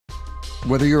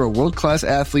Whether you're a world-class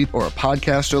athlete or a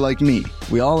podcaster like me,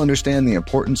 we all understand the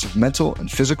importance of mental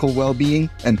and physical well-being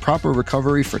and proper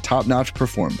recovery for top-notch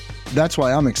performance. That's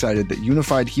why I'm excited that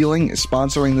Unified Healing is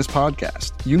sponsoring this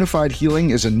podcast. Unified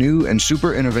Healing is a new and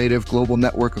super innovative global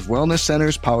network of wellness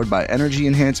centers powered by Energy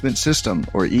Enhancement System,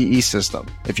 or EE System.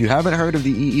 If you haven't heard of the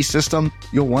EE System,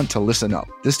 you'll want to listen up.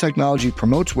 This technology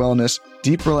promotes wellness,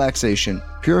 deep relaxation,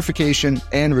 purification,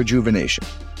 and rejuvenation.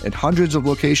 In hundreds of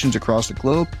locations across the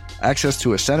globe, access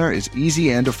to a center is easy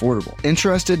and affordable.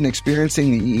 Interested in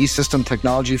experiencing the EE System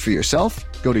technology for yourself?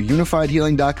 Go to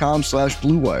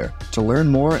unifiedhealing.com/bluewire to learn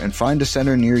more and find a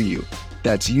center near you.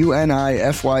 That's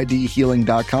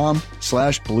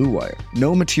unifydhealing.com/bluewire.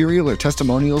 No material or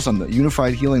testimonials on the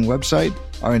Unified Healing website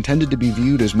are intended to be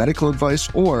viewed as medical advice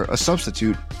or a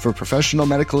substitute for professional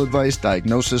medical advice,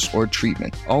 diagnosis, or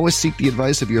treatment. Always seek the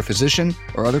advice of your physician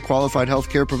or other qualified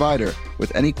healthcare provider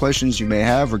with any questions you may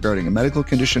have regarding a medical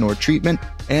condition or treatment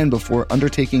and before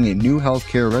undertaking a new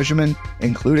healthcare regimen,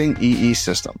 including EE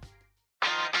System.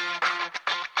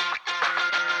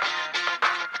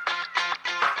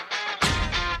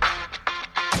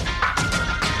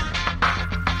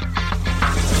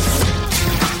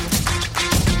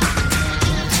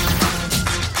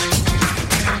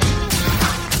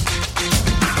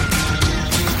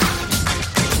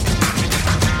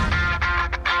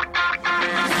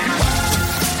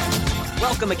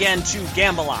 Welcome again to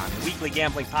Gamble On, the weekly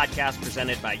gambling podcast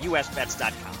presented by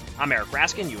USBets.com. I'm Eric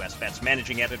Raskin, USBets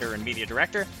Managing Editor and Media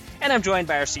Director, and I'm joined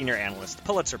by our senior analyst,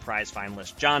 Pulitzer Prize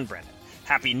finalist, John Brennan.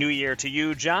 Happy New Year to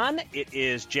you, John. It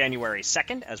is January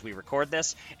 2nd as we record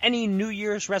this. Any New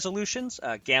Year's resolutions,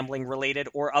 gambling-related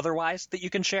or otherwise, that you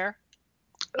can share?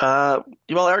 Well,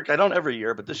 Eric, I don't every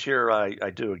year, but this year I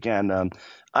do again.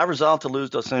 I resolved to lose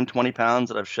those same 20 pounds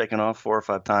that I've shaken off 4 or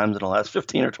 5 times in the last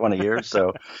 15 or 20 years.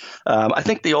 So I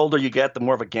think the older you get, the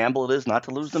more of a gamble it is not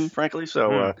to lose them, frankly.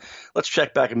 So let's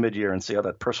check back in mid-year and see how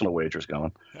that personal wager is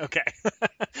going. Okay.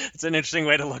 It's an interesting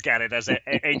way to look at it as a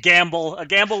gamble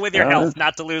with your health,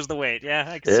 not to lose the weight. Yeah,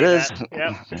 I can see that.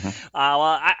 Yep. Well,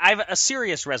 I have a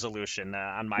serious resolution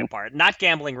on my part, not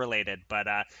gambling related, but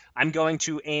I'm going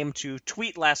to aim to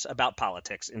tweet less about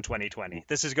politics in 2020.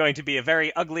 This is going to be a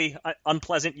very ugly,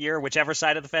 unpleasant year, whichever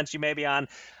side of the fence you may be on.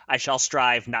 I shall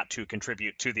strive not to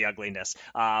contribute to the ugliness.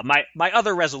 My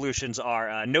other resolutions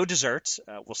are no desserts.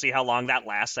 We'll see how long that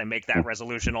lasts. I make that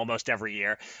resolution almost every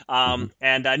year.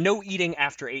 And no eating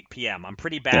after 8 p.m. I'm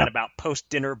pretty bad about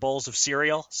post-dinner bowls of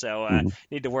cereal, so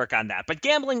need to work on that. But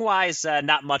gambling-wise,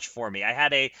 not much for me. I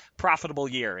had a profitable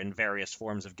year in various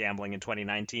forms of gambling in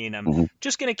 2019. I'm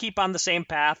just going to keep on the same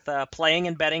path, playing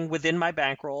and betting within my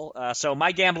bankroll. So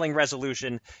my gambling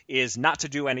resolution is not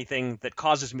to do anything that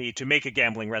causes me to make a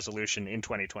gambling resolution in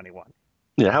 2021.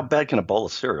 Yeah, how bad can a bowl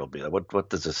of cereal be? What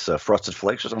does this, Frosted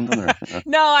Flakes or something? Or,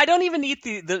 No, I don't even eat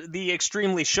the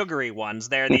extremely sugary ones.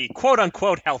 They're the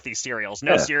quote-unquote healthy cereals.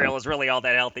 No cereal is really all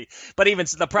that healthy. But even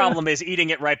the problem is eating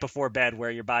it right before bed where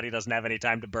your body doesn't have any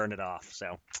time to burn it off.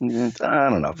 So I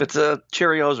don't know. If it's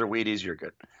Cheerios or Wheaties, you're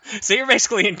good. So you're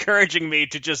basically encouraging me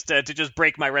to just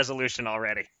break my resolution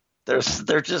already. There's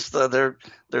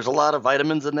a lot of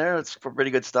vitamins in there. It's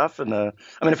pretty good stuff. And I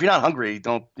mean, if you're not hungry,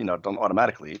 don't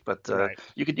automatically eat. But right.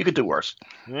 you could do worse.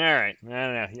 All right. I don't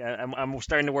know. Yeah, I'm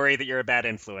starting to worry that you're a bad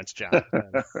influence, John. All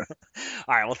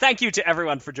right. Well, thank you to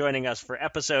everyone for joining us for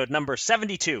episode number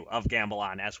 72 of Gamble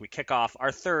On as we kick off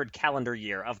our third calendar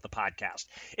year of the podcast.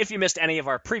 If you missed any of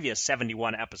our previous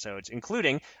 71 episodes,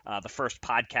 including the first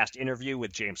podcast interview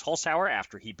with James Holzhauer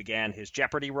after he began his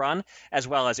Jeopardy run, as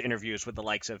well as interviews with the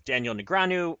likes of Daniel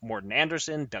Negreanu, Morten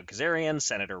Anderson, Doug Kazarian,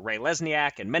 Senator Ray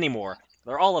Lesniak, and many more.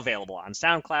 They're all available on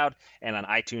SoundCloud and on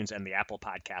iTunes and the Apple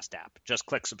Podcast app. Just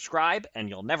click subscribe and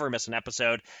you'll never miss an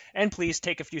episode. And please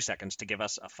take a few seconds to give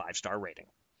us a 5-star rating.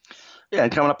 Yeah,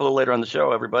 and coming up a little later on the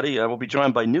show, everybody, we'll be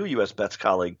joined by new U.S. Bets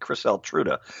colleague Chris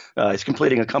Altruda. He's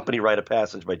completing a company rite of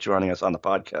passage by joining us on the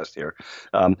podcast here.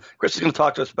 Chris is going to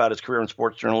talk to us about his career in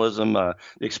sports journalism, the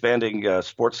expanding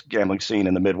sports gambling scene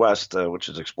in the Midwest, which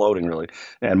is exploding really,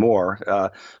 and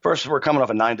more. First, we're coming off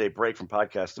a 9-day break from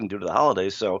podcasting due to the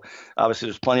holidays, so obviously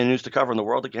there's plenty of news to cover in the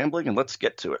world of gambling, and let's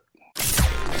get to it.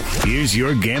 Here's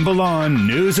your Gamble On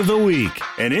News of the Week,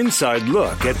 an inside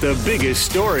look at the biggest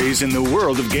stories in the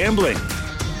world of gambling.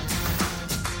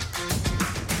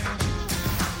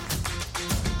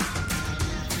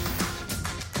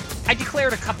 I declare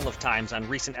declared a couple of times on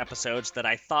recent episodes that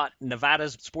I thought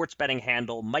Nevada's sports betting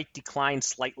handle might decline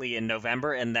slightly in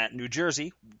November, and that New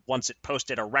Jersey, once it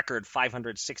posted a record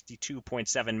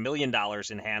 $562.7 million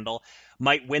in handle,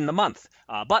 might win the month.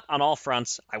 But on all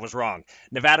fronts, I was wrong.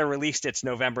 Nevada released its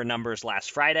November numbers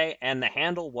last Friday, and the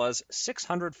handle was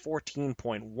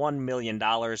 $614.1 million,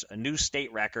 a new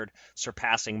state record,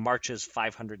 surpassing March's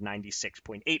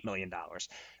 $596.8 million.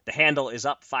 The handle is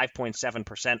up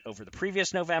 5.7% over the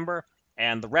previous November,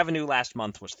 and the revenue last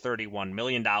month was $31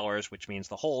 million, which means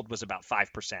the hold was about 5%.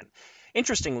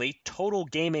 Interestingly, total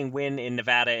gaming win in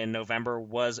Nevada in November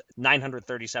was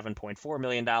 $937.4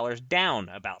 million, down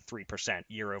about 3%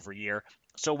 year over year.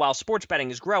 So while sports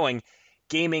betting is growing,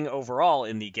 gaming overall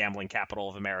in the gambling capital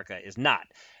of America is not.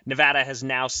 Nevada has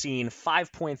now seen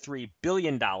 $5.3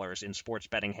 billion in sports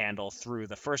betting handle through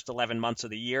the first 11 months of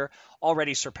the year,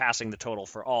 already surpassing the total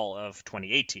for all of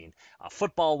 2018.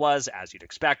 Football was, as you'd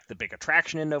expect, the big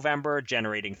attraction in November,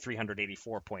 generating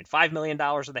 $384.5 million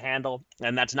of the handle,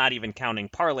 and that's not even counting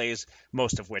parlays,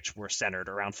 most of which were centered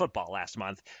around football last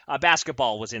month.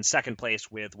 Basketball was in second place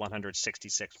with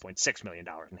 $166.6 million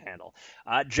in handle.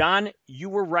 John, you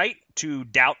were right to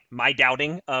doubt my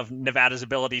doubting of Nevada's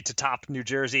ability to top New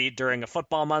Jersey during a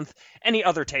football month. Any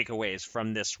other takeaways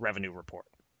from this revenue report?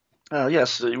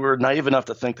 Yes, we're naive enough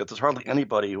to think that there's hardly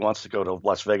anybody who wants to go to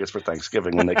Las Vegas for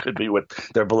Thanksgiving when they could be with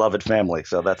their beloved family.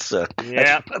 So that's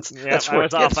that's I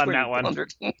was off on that one.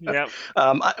 Yep.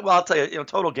 I'll tell you,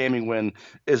 total gaming win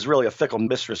is really a fickle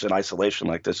mistress in isolation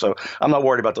like this. So I'm not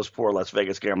worried about those poor Las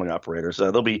Vegas gambling operators.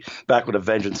 They'll be back with a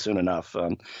vengeance soon enough.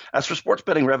 As for sports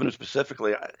betting revenue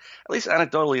specifically, at least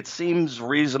anecdotally, it seems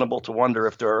reasonable to wonder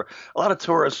if there are a lot of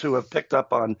tourists who have picked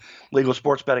up on legal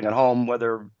sports betting at home,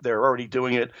 whether they're already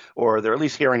doing it or they're at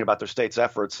least hearing about their state's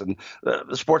efforts. And the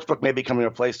sportsbook may be becoming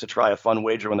a place to try a fun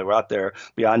wager when they're out there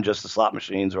beyond just the slot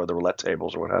machines or the roulette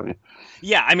tables or what have you.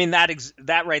 Yeah, I mean, that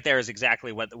right there is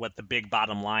exactly what the big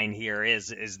bottom line here is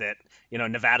that,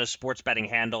 Nevada's sports betting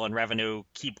handle and revenue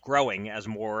keep growing as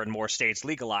more and more states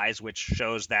legalize, which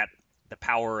shows that the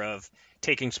power of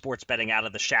taking sports betting out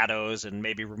of the shadows and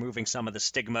maybe removing some of the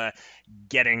stigma,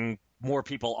 getting more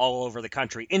people all over the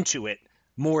country into it,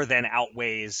 more than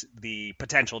outweighs the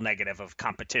potential negative of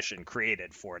competition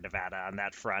created for Nevada on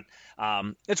that front.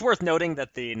 It's worth noting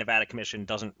that the Nevada Commission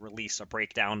doesn't release a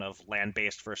breakdown of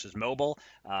land-based versus mobile.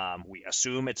 We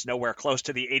assume it's nowhere close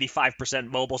to the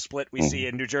 85% mobile split we see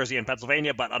in New Jersey and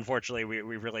Pennsylvania, but unfortunately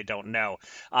we really don't know.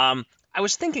 I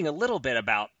was thinking a little bit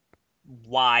about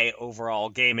why overall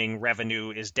gaming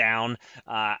revenue is down,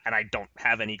 and I don't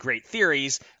have any great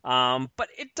theories, but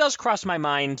it does cross my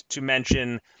mind to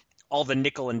mention all the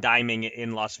nickel and diming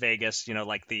in Las Vegas,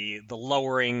 like the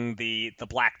lowering the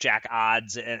blackjack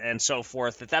odds and so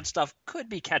forth, that stuff could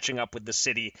be catching up with the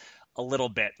city a little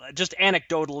bit. Just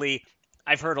anecdotally,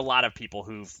 I've heard a lot of people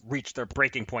who've reached their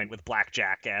breaking point with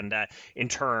blackjack and in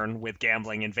turn with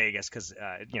gambling in Vegas because,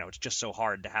 it's just so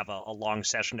hard to have a long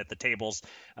session at the tables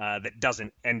that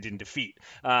doesn't end in defeat.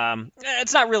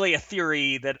 It's not really a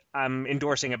theory that I'm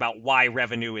endorsing about why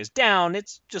revenue is down.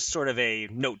 It's just sort of a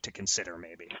note to consider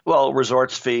maybe. Well,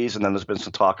 resorts fees, and then there's been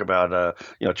some talk about,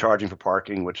 charging for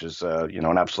parking, which is,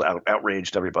 an absolute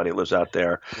outrage to everybody who lives out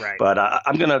there. Right. But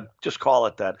I'm going to just call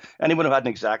it that anyone who had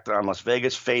an exacta on Las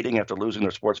Vegas fading after losing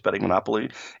their sports betting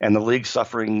monopoly and the league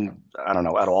suffering, I don't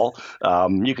know, at all,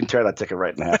 you can tear that ticket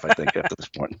right in half, I think, at this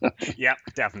point. Yep,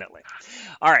 definitely.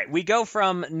 All right, we go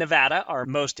from Nevada, our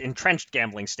most entrenched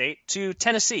gambling state, to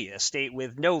Tennessee, a state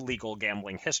with no legal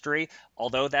gambling history,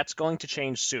 although that's going to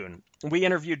change soon. We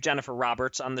interviewed Jennifer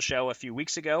Roberts on the show a few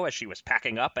weeks ago as she was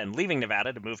packing up and leaving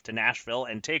Nevada to move to Nashville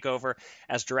and take over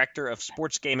as director of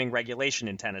sports gaming regulation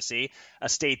in Tennessee, a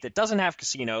state that doesn't have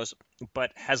casinos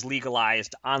but has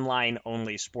legalized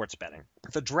online-only sports betting.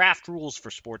 The draft rules for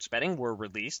sports betting were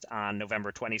released on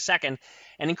November 22nd,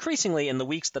 and increasingly in the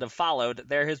weeks that have followed,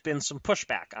 there has been some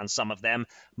pushback on some of them,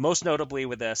 most notably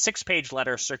with a 6-page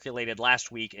letter circulated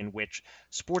last week in which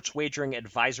Sports Wagering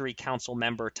Advisory Council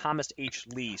member Thomas H.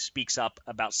 Lee speaks up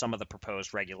about some of the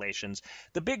proposed regulations.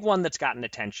 The big one that's gotten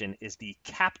attention is the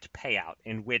capped payout,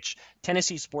 in which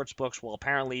Tennessee sportsbooks will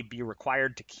apparently be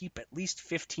required to keep at least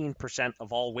 15%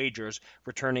 of all wagers,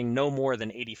 returning no more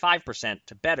than 85%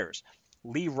 to bettors.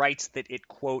 Lee writes that it,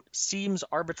 quote, seems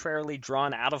arbitrarily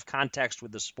drawn out of context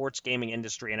with the sports gaming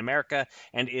industry in America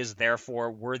and is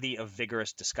therefore worthy of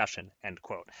vigorous discussion, end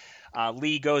quote.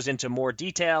 Lee goes into more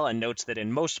detail and notes that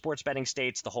in most sports betting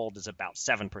states, the hold is about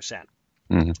 7%.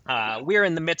 We're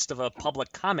in the midst of a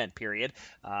public comment period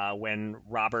when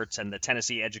Roberts and the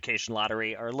Tennessee Education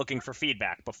Lottery are looking for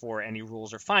feedback before any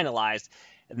rules are finalized.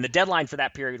 And the deadline for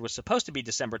that period was supposed to be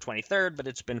December 23rd, but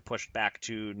it's been pushed back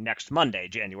to next Monday,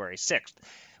 January 6th.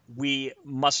 We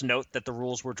must note that the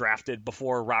rules were drafted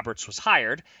before Roberts was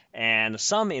hired, and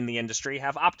some in the industry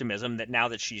have optimism that now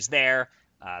that she's there,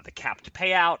 the capped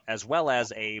payout, as well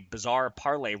as a bizarre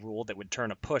parlay rule that would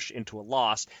turn a push into a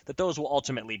loss, that those will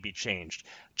ultimately be changed.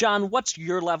 John, what's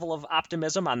your level of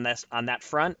optimism on that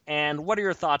front, and what are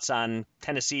your thoughts on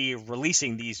Tennessee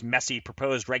releasing these messy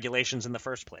proposed regulations in the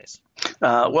first place?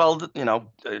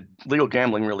 Legal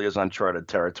gambling really is uncharted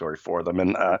territory for them,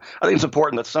 and I think it's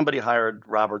important that somebody hired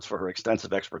Roberts for her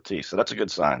extensive expertise, so that's a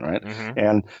good sign, right? Mm-hmm.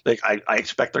 And I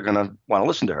expect they're going to want to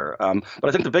listen to her. But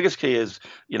I think the biggest key is,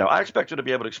 I expect her to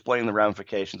be able to explain the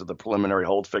ramifications of the preliminary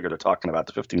hold figure they're talking about,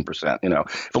 the 15%.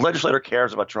 If a legislator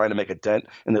cares about trying to make a dent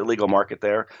in the illegal market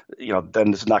there,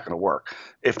 then this is not going to work.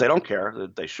 If they don't care,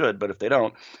 they should, but if they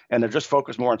don't, and they're just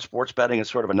focused more on sports betting as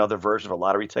sort of another version of a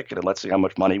lottery ticket, and let's see how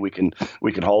much money we can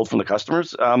hold from the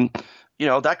customers,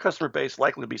 that customer base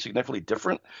likely to be significantly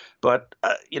different. But,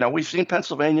 we've seen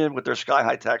Pennsylvania with their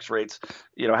sky-high tax rates,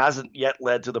 hasn't yet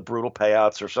led to the brutal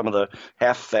payouts or some of the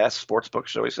half-fast sports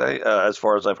books, shall we say, as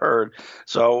far as I've heard.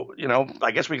 So,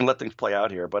 I guess we can let things play out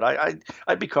here. But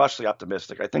I'd be cautiously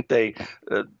optimistic. I think they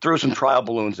threw some trial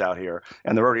balloons out here,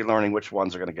 and they're already learning which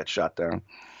ones are going to get shot down.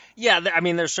 Yeah, I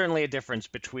mean, there's certainly a difference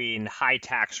between high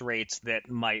tax rates that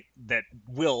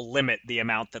will limit the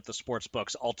amount that the sports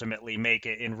books ultimately make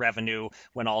in revenue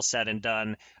when all said and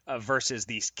done, versus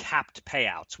these capped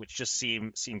payouts, which just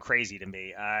seem crazy to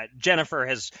me. Jennifer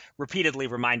has repeatedly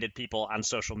reminded people on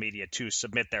social media to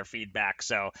submit their feedback,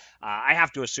 so I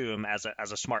have to assume, as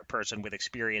a smart person with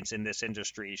experience in this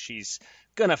industry, she's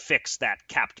gonna fix that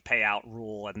capped payout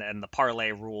rule and the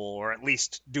parlay rule, or at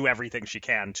least do everything she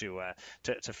can to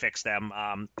fix them.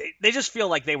 They just feel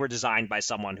like they were designed by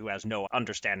someone who has no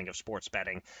understanding of sports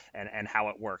betting and how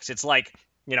it works. It's like,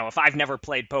 if I've never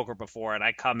played poker before and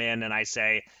I come in and I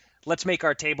say, let's make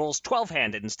our tables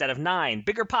 12-handed instead of 9,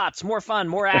 bigger pots, more fun,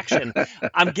 more action,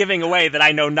 I'm giving away that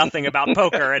I know nothing about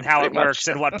poker and how it works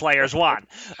and what players want.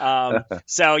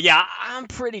 So yeah, I'm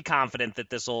pretty confident that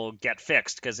this will get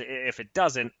fixed, because if it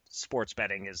doesn't, sports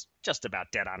betting is just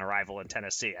about dead on arrival in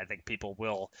Tennessee. I think people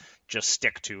will just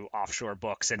stick to offshore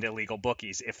books and illegal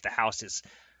bookies if the house is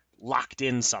locked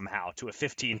in somehow to a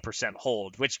 15%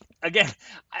 hold, which, again,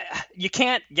 you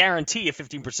can't guarantee a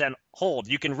 15% hold.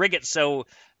 You can rig it so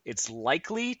it's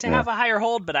likely to have a higher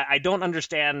hold, but I don't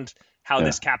understand how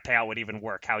this cap payout would even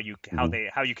work, how you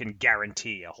can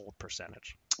guarantee a hold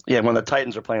percentage. Yeah, when the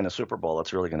Titans are playing the Super Bowl,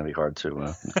 it's really going to be hard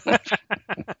to.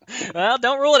 Well,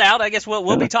 don't rule it out. I guess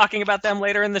we'll be talking about them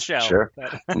later in the show. Sure.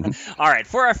 All right,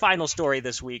 for our final story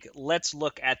this week, let's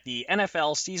look at the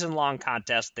NFL season-long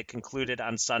contest that concluded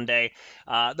on Sunday.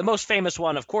 The most famous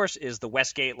one, of course, is the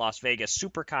Westgate Las Vegas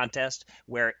Super Contest,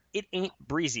 where It Ain't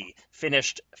Breezy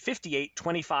finished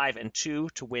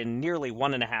 58-25-2 to win nearly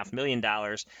 $1.5 million,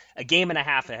 a game and a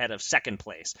half ahead of second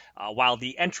place, while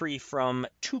the entry from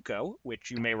Tuco, which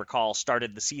you may recall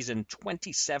started the season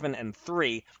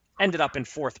 27-3, ended up in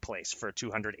fourth place for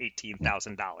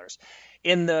 $218,000.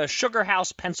 In the Sugar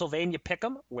House, Pennsylvania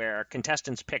Pick'em, where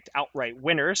contestants picked outright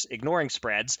winners, ignoring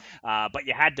spreads, but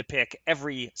you had to pick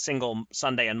every single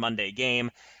Sunday and Monday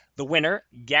game, the winner,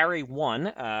 Gary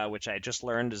One, which I just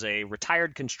learned is a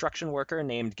retired construction worker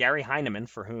named Gary Heineman,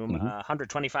 for whom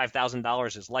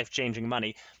 $125,000 is life-changing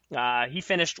money. He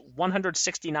finished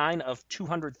 169 of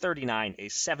 239, a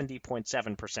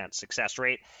 70.7% success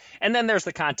rate. And then there's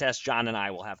the contest John and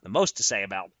I will have the most to say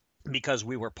about, because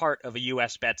we were part of a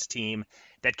US Bets team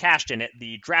that cashed in it,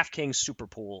 the DraftKings Super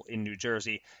Pool in New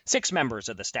Jersey. 6 members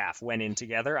of the staff went in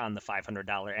together on the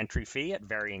 $500 entry fee at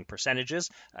varying percentages.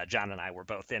 John and I were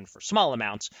both in for small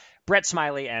amounts. Brett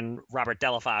Smiley and Robert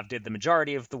Delafave did the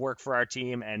majority of the work for our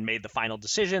team and made the final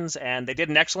decisions, and they did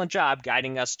an excellent job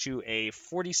guiding us to a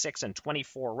 46-24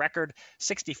 record,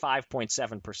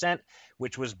 65.7%,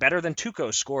 which was better than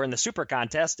Tuco's score in the Super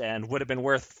Contest and would have been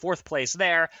worth fourth place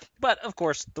there. But, of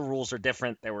course, the rules are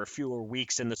different. There were fewer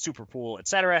weeks in the Super Pool,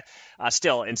 etc.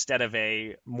 Still, instead of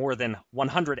a more than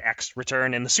 100x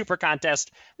return in the Super Contest,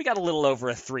 we got a little over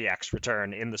a 3x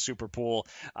return in the Super Pool.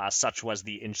 Such was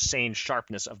the insane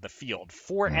sharpness of the field.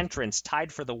 4 entrants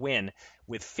tied for the win,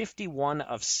 with 51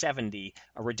 of 70,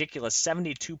 a ridiculous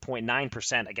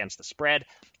 72.9% against the spread.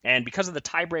 And because of the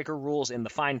tiebreaker rules in the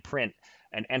fine print,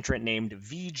 an entrant named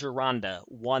V. Gironda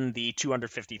won the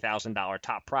 $250,000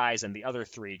 top prize, and the other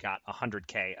three got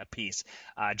 $100K apiece.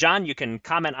 John, you can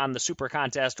comment on the Super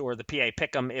Contest or the PA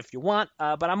Pick'em if you want,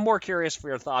 but I'm more curious for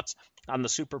your thoughts on the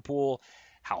Super Pool,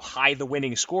 how high the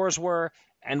winning scores were,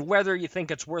 and whether you think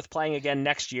it's worth playing again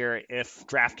next year if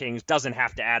DraftKings doesn't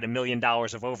have to add $1 million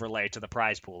of overlay to the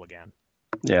prize pool again.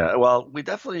 Yeah, well, we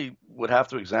definitely would have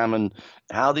to examine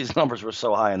how these numbers were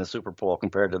so high in the Super Bowl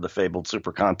compared to the fabled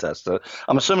Super Contest.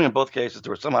 I'm assuming in both cases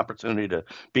there was some opportunity to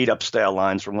beat up stale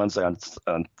lines from Wednesday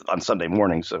on Sunday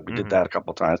morning, so we did that a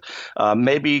couple of times.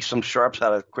 Maybe some sharps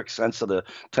had a quick sense of the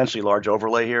potentially large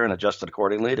overlay here and adjusted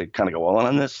accordingly to kind of go all in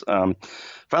on this.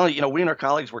 Finally, we and our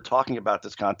colleagues were talking about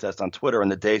this contest on Twitter in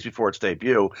the days before its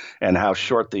debut and how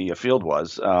short the field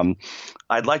was.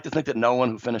 I'd like to think that no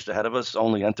one who finished ahead of us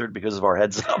only entered because of our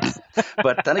heads up.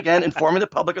 But then again, informing the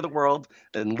public of the world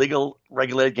and legal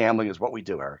regulated gambling is what we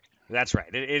do, Eric. That's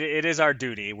right. It is our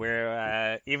duty.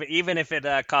 We're even if it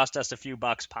cost us a few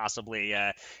bucks, possibly,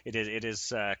 it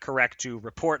is correct to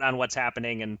report on what's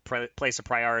happening and place a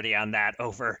priority on that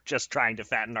over just trying to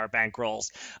fatten our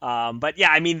bankrolls. But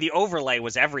yeah, I mean, the overlay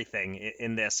was everything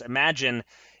in this. Imagine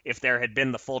if there had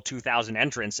been the full 2,000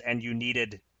 entrants and you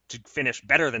needed to finish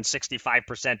better than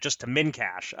 65% just to min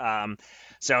cash.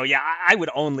 So yeah, I would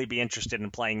only be interested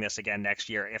in playing this again next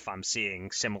year if I'm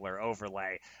seeing similar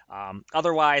overlay.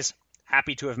 Otherwise,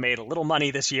 happy to have made a little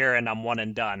money this year, and I'm one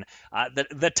and done.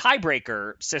 The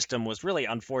tiebreaker system was really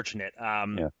unfortunate.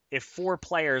 If four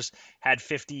players had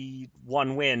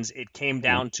 51 wins, it came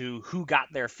down to who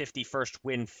got their 51st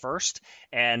win first,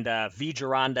 and V.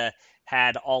 Gironda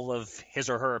had all of his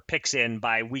or her picks in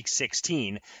by week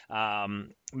 16.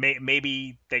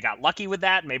 Maybe they got lucky with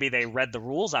that. Maybe they read the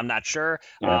rules. I'm not sure.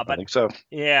 But I think so.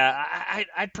 Yeah,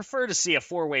 I'd prefer to see a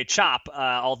four-way chop,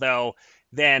 although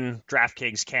then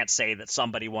DraftKings can't say that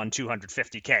somebody won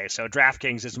 $250K. So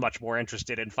DraftKings is much more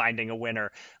interested in finding a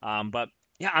winner. But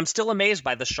yeah, I'm still amazed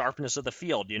by the sharpness of the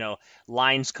field.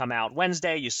 Lines come out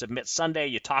Wednesday, you submit Sunday.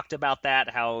 You talked about that,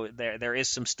 how there is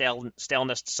some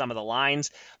staleness to some of the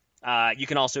lines. You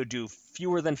can also do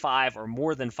fewer than 5 or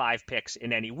more than 5 picks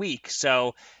in any week.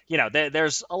 So,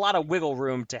 there's a lot of wiggle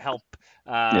room to help,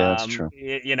 that's true.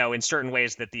 In certain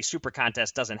ways that the Super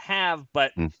Contest doesn't have.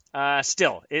 But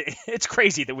still, it's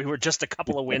crazy that we were just a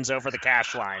couple of wins over the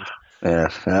cash line. Yeah,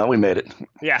 well, we made it.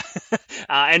 Yeah.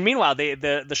 And meanwhile,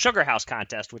 the Sugar House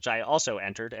Contest, which I also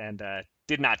entered and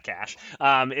did not cash,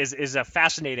 is a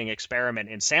fascinating experiment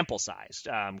in sample size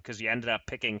because you ended up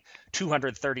picking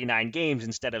 239 games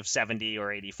instead of 70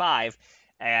 or 85.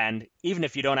 And even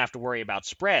if you don't have to worry about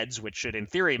spreads, which should in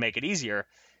theory make it easier,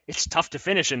 it's tough to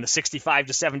finish in the 65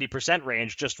 to 70%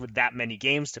 range just with that many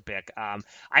games to pick. I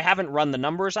haven't run the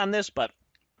numbers on this, but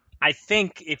I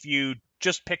think if you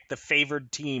just picked the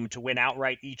favored team to win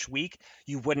outright each week,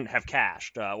 you wouldn't have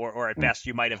cashed, or at best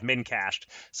you might have min cashed.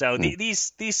 So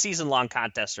these season-long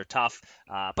contests are tough,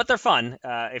 but they're fun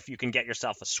if you can get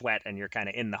yourself a sweat and you're kind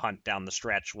of in the hunt down the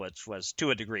stretch, which was to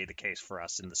a degree the case for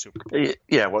us in the Super Bowl.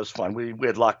 Yeah, it was fun. We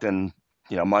had locked in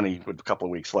money with a couple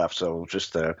of weeks left, so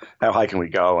just how high can we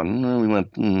go? And we went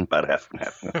about half and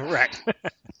half. Right.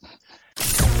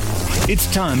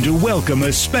 It's time to welcome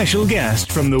a special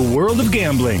guest from the world of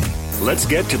gambling. Let's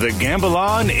get to the Gamble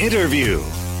On interview.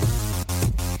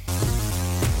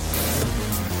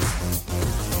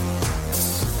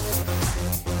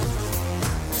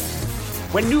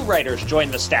 When new writers join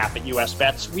the staff at US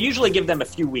Bets, we usually give them a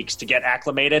few weeks to get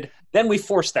acclimated. Then we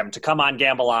force them to come on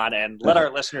Gamble On and let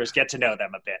our listeners get to know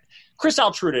them a bit. Chris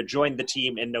Altruda joined the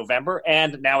team in November,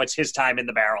 and now it's his time in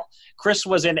the barrel. Chris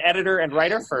was an editor and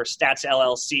writer for Stats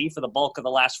LLC for the bulk of the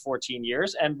last 14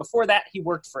 years, and before that, he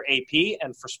worked for AP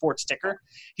and for Sports Ticker.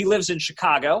 He lives in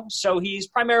Chicago, so he's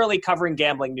primarily covering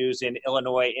gambling news in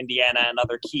Illinois, Indiana, and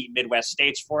other key Midwest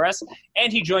states for us,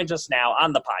 and he joins us now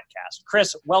on the podcast.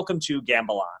 Chris, welcome to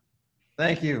Gamble On.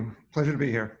 Thank you. Pleasure to be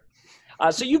here.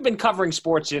 So you've been covering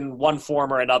sports in one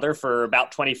form or another for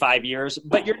about 25 years,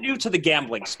 but you're new to the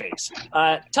gambling space.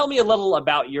 Tell me a little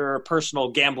about your personal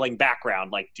gambling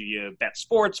background. Like, do you bet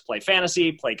sports, play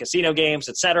fantasy, play casino games,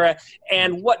 etc.?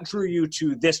 And what drew you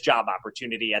to this job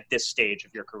opportunity at this stage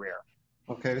of your career?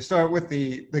 Okay, to start with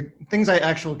the things I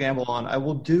actually gamble on, I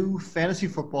will do fantasy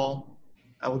football.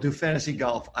 I will do fantasy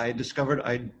golf. I discovered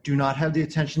I do not have the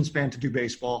attention span to do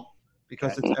baseball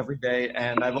because it's every day.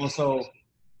 And I've also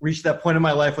reached that point in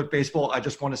my life with baseball. I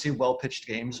just want to see well-pitched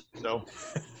games. So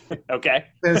okay,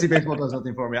 fantasy baseball does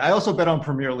nothing for me. I also bet on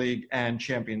Premier League and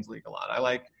Champions League a lot. I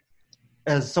like,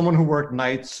 as someone who worked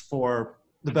nights for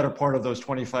the better part of those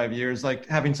 25 years. Like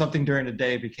having something during the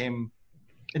day became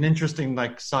an interesting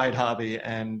like side hobby.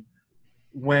 And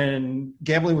when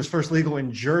gambling was first legal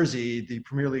in Jersey, the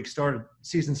Premier League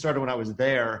season started when I was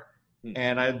there.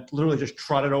 And I literally just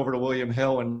trotted over to William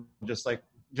Hill and just like,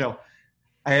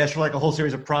 I asked for like a whole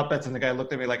series of prop bets, and the guy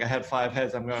looked at me like I had 5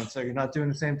 heads. I'm going, so you're not doing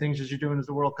the same things as you're doing as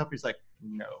the World Cup? He's like,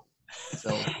 no.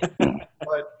 So,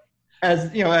 but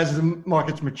as the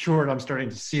market's matured, I'm starting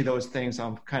to see those things. So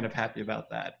I'm kind of happy about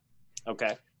that.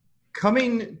 Okay.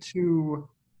 Coming to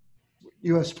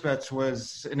US Bets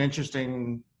was an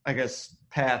interesting, I guess,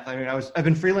 path. I mean, I've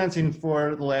been freelancing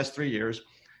for the last 3 years,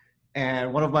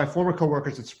 and one of my former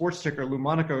coworkers at Sports Ticker, Lou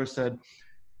Monaco, said,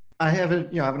 I have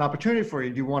an opportunity for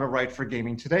you. Do you want to write for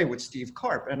Gaming Today with Steve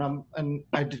Karp? And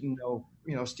I didn't know,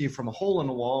 Steve from a hole in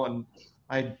the wall, and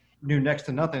I knew next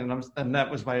to nothing. And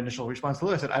that was my initial response to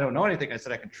Lou. I said, I don't know anything. I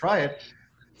said, I can try it.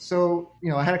 So,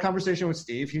 I had a conversation with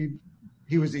Steve.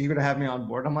 He was eager to have me on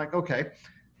board. I'm like, okay.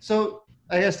 So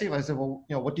I asked Steve, I said, well,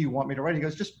 what do you want me to write? He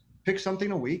goes, just pick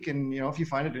something a week. And, if you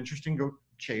find it interesting, go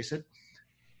chase it.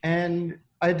 And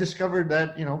I discovered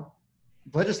that,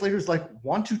 legislators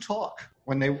want to talk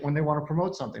when they want to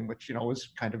promote something, which, was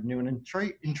kind of new and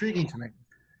intriguing to me.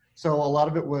 So a lot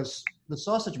of it was the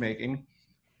sausage making.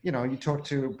 You talk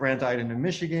to Brant Iden in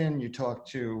Michigan, you talk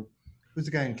to, who's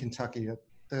the guy in Kentucky,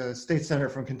 the state senator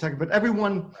from Kentucky, but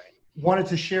everyone wanted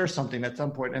to share something at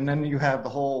some point. And then you have the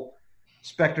whole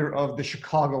specter of the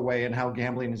Chicago way and how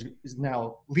gambling is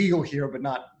now legal here, but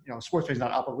not, sports betting is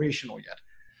not operational yet.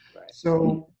 Right.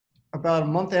 So about a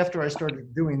month after I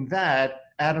started doing that,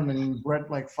 Adam and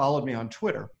Brett followed me on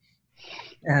Twitter,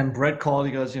 and Brett called.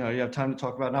 He goes, you have time to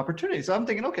talk about an opportunity. So I'm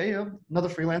thinking, okay, another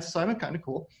freelance assignment, kind of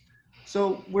cool.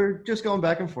 So we're just going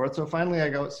back and forth. So finally I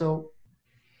go, so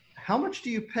how much do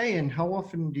you pay and how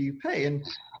often do you pay? And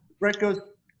Brett goes,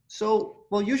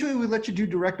 well, usually we let you do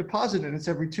direct deposit and it's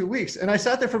every 2 weeks. And I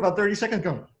sat there for about 30 seconds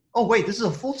going, oh wait, this is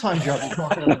a full-time job you're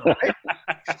talking about, right?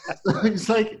 So he's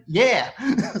like, yeah.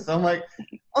 So I'm like,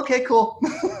 okay, cool.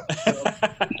 So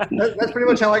that's pretty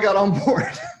much how I got on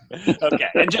board. Okay,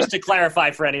 and just to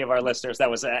clarify for any of our listeners, that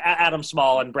was Adam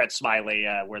Small and Brett Smiley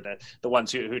were the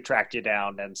ones who tracked you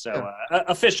down. And so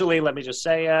officially, let me just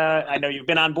say, I know you've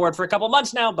been on board for a couple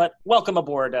months now, but welcome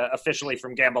aboard officially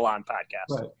from Gamble On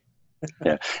Podcast. Right.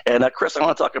 Yeah, and Chris, I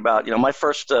want to talk about my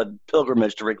first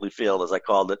pilgrimage to Wrigley Field, as I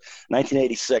called it,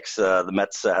 1986. The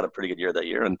Mets had a pretty good year that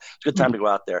year, and it's a good time to go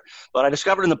out there. But I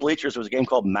discovered in the bleachers there was a game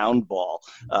called Mound Ball.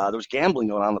 There was gambling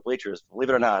going on in the bleachers, believe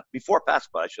it or not, before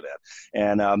PASPA, I should add.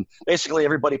 And basically,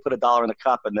 everybody put $1 in the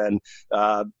cup, and then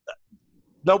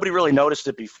nobody really noticed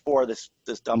it before this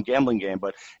dumb gambling game,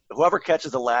 but whoever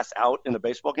catches the last out in the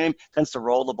baseball game tends to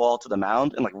roll the ball to the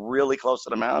mound and really close to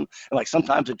the mound. And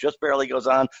sometimes it just barely goes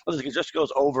on. It just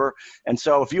goes over. And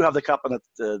so if you have the cup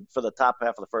for the top half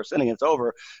of the first inning, it's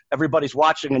over. Everybody's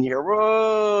watching and you hear,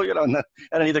 whoa, and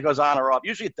it either goes on or off.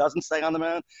 Usually it doesn't stay on the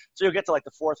mound. So you'll get to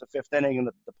the 4th or 5th inning and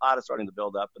the pot is starting to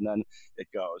build up and then it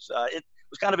goes. It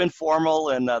was kind of informal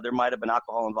and there might have been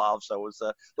alcohol involved. So it was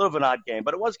a little of an odd game,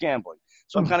 but it was gambling.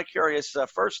 So I'm kind of curious,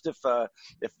 first,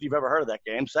 if you've ever heard of that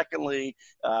game. Secondly,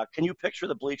 can you picture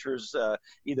the bleachers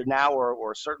either now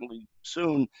or certainly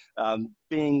soon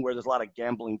being where there's a lot of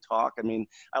gambling talk? I mean,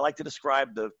 I like to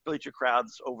describe the bleacher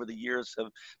crowds over the years have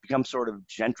become sort of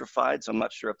gentrified, so I'm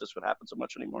not sure if this would happen so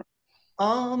much anymore.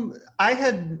 I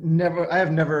have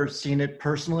never seen it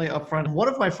personally up front. One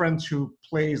of my friends who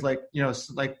plays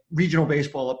regional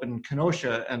baseball up in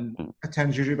Kenosha and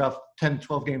attends usually about 10,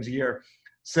 12 games a year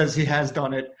says he has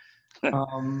done it.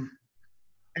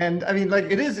 And I mean,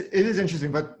 it is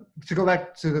interesting, but to go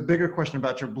back to the bigger question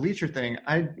about your bleacher thing,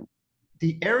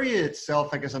 the area itself,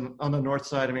 I guess on the north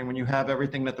side, I mean, when you have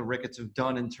everything that the Ricketts have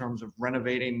done in terms of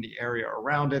renovating the area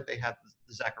around it, they have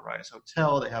the Zacharias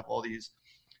Hotel, they have all these,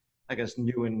 I guess,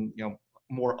 new and,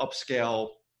 more upscale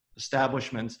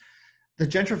establishments. The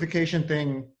gentrification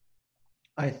thing,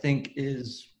 I think,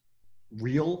 is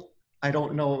real. I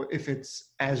don't know if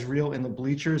it's as real in the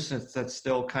bleachers, since that's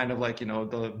still kind of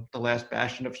the last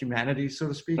bastion of humanity, so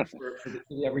to speak, for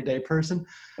the everyday person.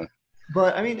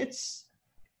 But I mean,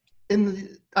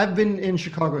 I've been in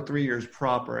Chicago 3 years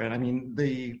proper, and I mean,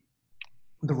 the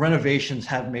renovations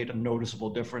have made a noticeable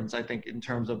difference, I think, in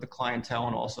terms of the clientele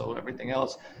and also everything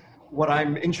else. What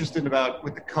I'm interested about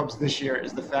with the Cubs this year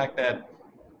is the fact that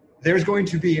there's going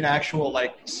to be an actual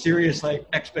serious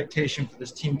expectation for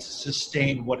this team to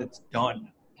sustain what it's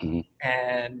done. Mm-hmm.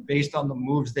 And based on the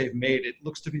moves they've made, it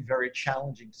looks to be very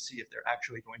challenging to see if they're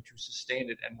actually going to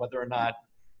sustain it and whether or not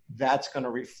that's going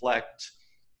to reflect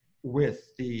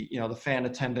with the, the fan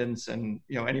attendance and,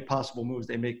 any possible moves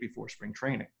they make before spring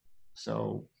training.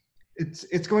 So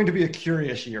it's going to be a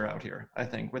curious year out here, I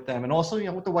think, with them. And also,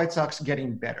 with the White Sox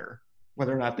getting better,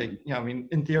 whether or not they,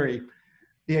 in theory,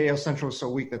 the AL Central is so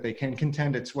weak that they can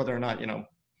contend. It's whether or not,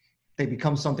 they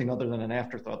become something other than an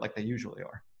afterthought like they usually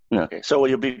are. Okay, so will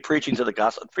you be preaching the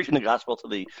gospel to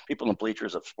the people in the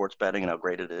bleachers of sports betting and how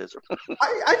great it is?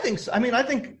 I think so. I mean, I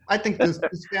think this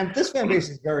fan base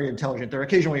is very intelligent. They're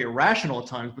occasionally irrational at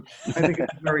times, but I think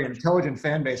it's a very intelligent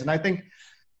fan base. And I think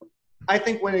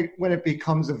when it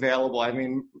becomes available, I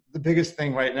mean, the biggest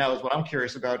thing right now is what I'm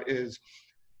curious about is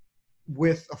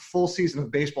with a full season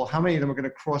of baseball, how many of them are going to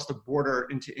cross the border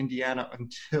into Indiana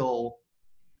until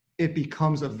it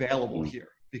becomes available here?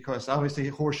 Because obviously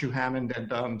Horseshoe Hammond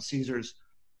and Caesars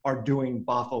are doing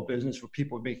Boffo business for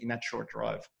people making that short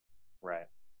drive. Right.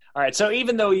 All right. So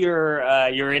even though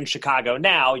you're in Chicago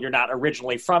now, you're not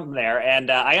originally from there, and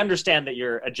I understand that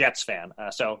you're a Jets fan.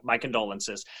 So my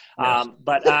condolences. Yes.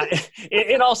 But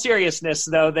in all seriousness,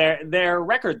 though, their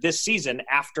record this season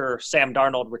after Sam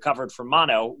Darnold recovered from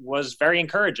mono was very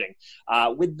encouraging.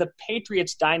 With the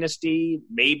Patriots dynasty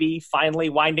maybe finally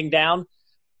winding down,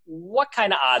 what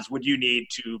kind of odds would you need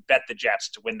to bet the Jets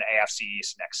to win the AFC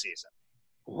East next season?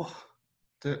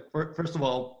 First of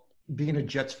all, being a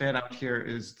Jets fan out here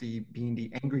is being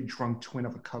the angry drunk twin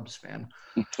of a Cubs fan.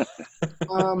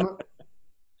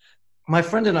 My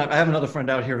friend and I have another friend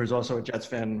out here who's also a Jets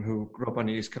fan who grew up on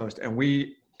the East Coast, and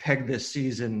we pegged this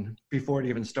season before it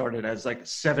even started as like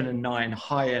 7-9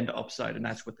 high-end upside, and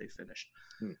that's what they finished.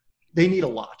 They need a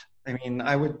lot. I mean,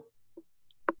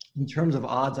 in terms of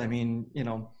odds, I mean,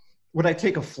 would I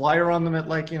take a flyer on them at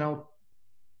 10-1,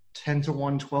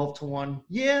 12-1?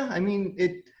 Yeah, I mean,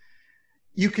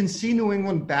 you can see New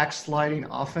England backsliding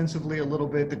offensively a little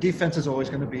bit. The defense is always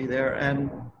going to be there. And,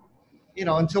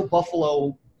 until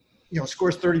Buffalo,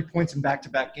 scores 30 points in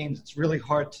back-to-back games, it's really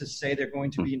hard to say they're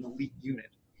going to be an elite unit.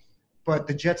 But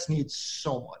the Jets need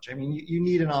so much. I mean, you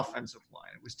need an offensive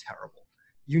line. It was terrible.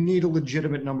 You need a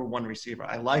legitimate number one receiver.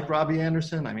 I like Robbie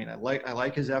Anderson. I mean, I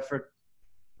like his effort,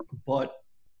 but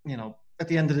at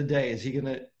the end of the day, is he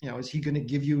gonna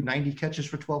give you 90 catches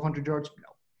for 1,200 yards? No.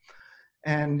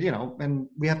 And and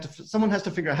someone has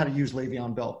to figure out how to use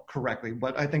Le'Veon Bell correctly.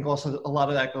 But I think also a lot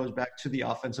of that goes back to the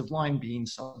offensive line being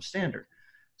substandard.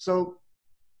 So,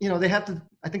 they have to.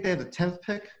 I think they have the 10th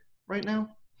pick right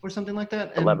now or something like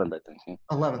that. 11th, I think. Yeah.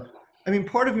 11th. I mean,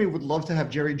 part of me would love to have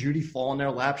Jerry Jeudy fall in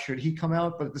their lap should he come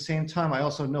out, but at the same time, I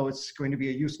also know it's going to be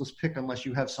a useless pick unless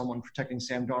you have someone protecting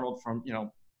Sam Darnold from,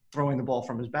 throwing the ball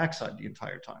from his backside the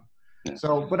entire time. Yeah.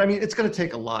 So, but I mean, it's going to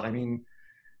take a lot. I mean,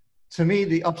 to me,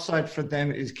 the upside for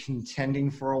them is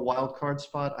contending for a wild card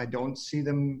spot. I don't see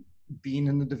them being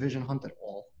in the division hunt at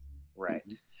all. Right.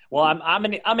 Well, I'm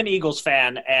an Eagles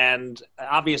fan, and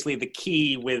obviously the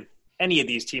key with any of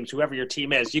these teams, whoever your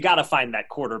team is, you got to find that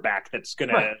quarterback that's going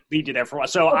to lead you there for a while.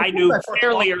 So I knew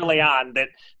fairly early on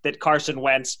that Carson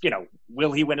Wentz,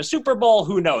 will he win a Super Bowl?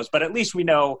 Who knows? But at least we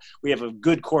know we have a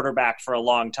good quarterback for a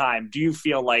long time. Do you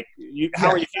feel like how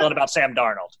are you feeling about Sam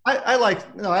Darnold? I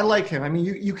like him. I mean,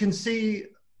 you can see.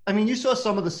 I mean, you saw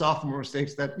some of the sophomore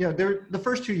mistakes that the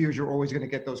first 2 years you're always going to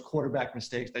get those quarterback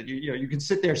mistakes that you can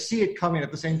sit there, see it coming at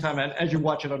the same time, and as you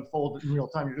watch it unfold in real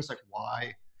time, you're just like,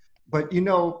 why? But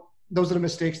those are the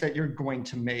mistakes that you're going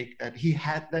to make that he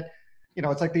had that,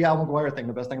 it's like the Al McGuire thing.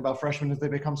 The best thing about freshmen is they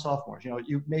become sophomores.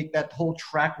 You make that whole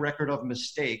track record of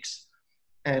mistakes,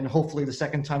 and hopefully the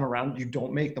second time around you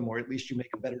don't make them, or at least you make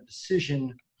a better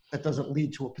decision that doesn't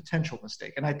lead to a potential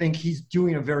mistake. And I think he's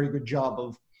doing a very good job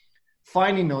of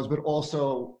finding those, but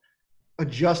also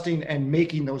adjusting and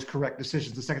making those correct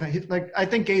decisions the second time. I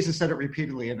think Gase has said it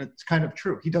repeatedly, and it's kind of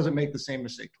true. He doesn't make the same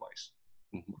mistake twice,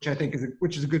 which I think is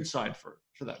a good sign for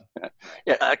them.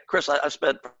 Yeah, Chris, I've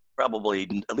spent probably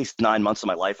at least 9 months of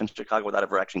my life in Chicago without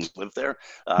ever actually lived there,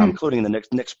 including the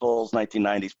Knicks Bulls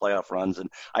 1990s playoff runs. And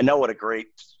I know what a great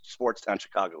sports town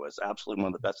Chicago is. Absolutely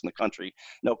one of the best in the country,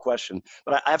 no question.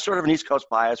 But I have sort of an East Coast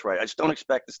bias, right? I just don't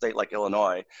expect a state like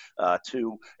Illinois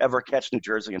to ever catch New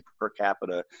Jersey in per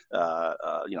capita,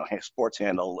 sports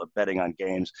handle betting on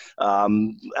games. I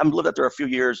haven't lived out there a few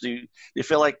years. Do you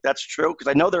feel like that's true? Because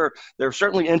I know they're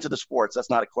certainly into the sports. That's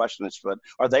not a question. But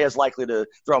are they as likely to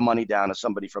throw money down as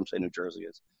somebody from, say, New Jersey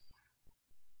is?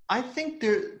 I think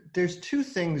there's two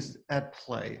things at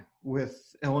play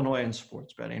with Illinois and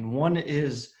sports betting. One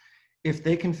is if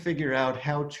they can figure out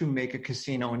how to make a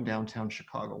casino in downtown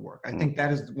Chicago work. I think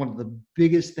that is one of the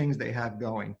biggest things they have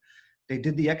going. They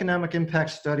did the economic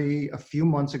impact study a few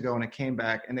months ago, and it came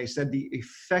back, and they said the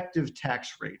effective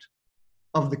tax rate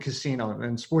of the casino,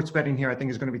 and sports betting here I think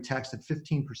is going to be taxed at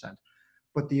 15%.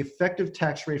 but the effective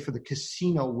tax rate for the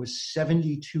casino was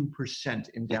 72%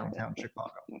 in downtown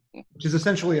Chicago, which is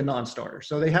essentially a non-starter.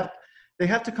 So they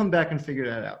have to come back and figure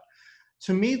that out.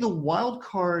 To me, the wild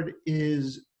card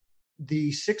is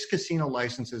the 6 casino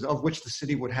licenses, of which the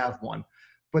city would have one.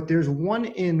 But there's one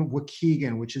in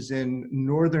Waukegan, which is in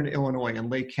northern Illinois in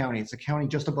Lake County. It's a county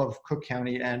just above Cook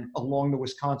County and along the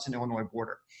Wisconsin-Illinois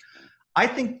border. I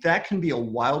think that can be a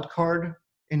wild card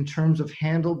in terms of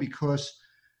handle, because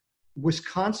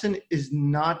Wisconsin is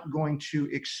not going to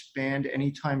expand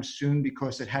anytime soon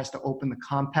because it has to open the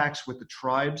compacts with the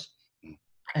tribes.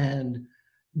 And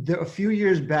a few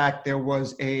years back, there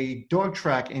was a dog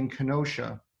track in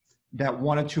Kenosha that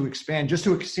wanted to expand just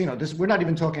to a casino. We're not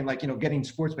even talking like, getting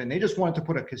sportsmen. They just wanted to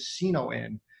put a casino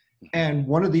in. And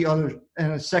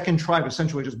a second tribe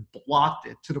essentially just blocked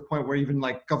it to the point where even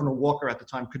like Governor Walker at the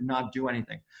time could not do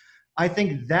anything. I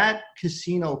think that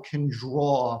casino can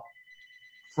draw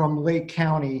from Lake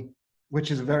County,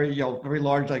 which is a very, very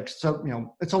large, it's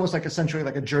almost like essentially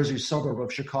like a Jersey suburb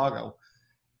of Chicago.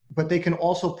 But they can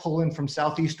also pull in from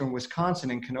southeastern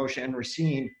Wisconsin and Kenosha and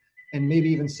Racine and maybe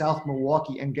even South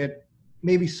Milwaukee and get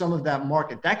maybe some of that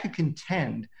market. That could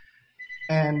contend.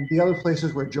 And the other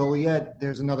places where Joliet,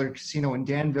 there's another casino in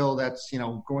Danville that's,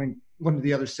 going one of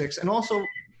the other 6. And also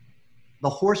the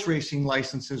horse racing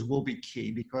licenses will be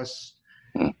key because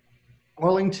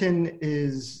Arlington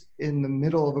is in the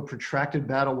middle of a protracted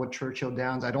battle with Churchill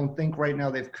Downs. I don't think right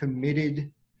now they've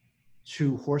committed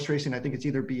to horse racing. I think it's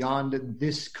either beyond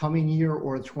this coming year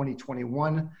or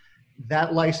 2021.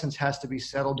 That license has to be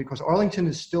settled because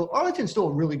Arlington's still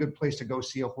a really good place to go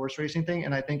see a horse racing thing.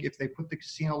 And I think if they put the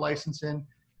casino license in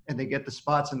and they get the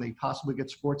spots and they possibly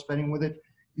get sports betting with it,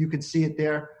 you could see it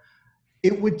there.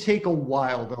 It would take a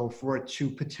while, though, for it to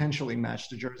potentially match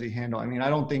the Jersey handle. I mean, I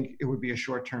don't think it would be a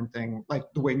short-term thing like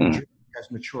the way New Jersey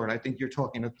has matured. I think you're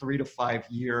talking a 3 to 5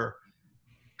 year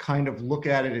kind of look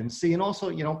at it and see. And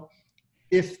also,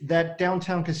 if that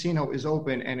downtown casino is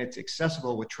open and it's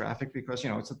accessible with traffic, because,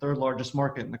 it's the 3rd largest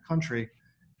market in the country,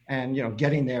 and,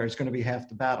 getting there is going to be half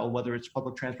the battle, whether it's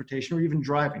public transportation or even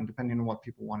driving, depending on what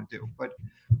people want to do. But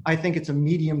I think it's a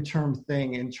medium-term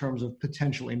thing in terms of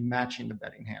potentially matching the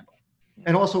betting handle.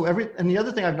 And also and the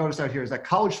other thing I've noticed out here is that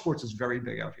college sports is very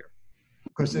big out here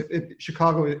because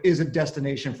Chicago is a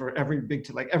destination for every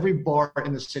every bar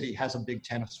in the city has a Big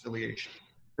Ten affiliation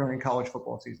during college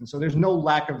football season. So there's no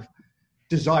lack of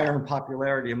desire and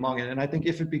popularity among it. And I think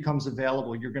if it becomes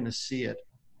available, you're going to see it.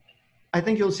 I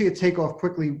think you'll see it take off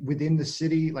quickly within the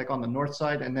city, like on the north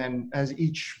side. And then as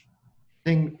each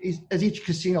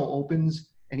casino opens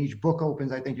and each book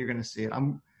opens, I think you're going to see it.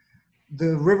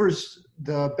 The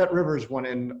Bet Rivers one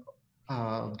in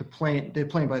they're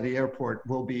playing by the airport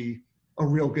will be a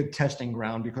real good testing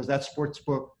ground because that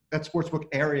sportsbook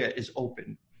area is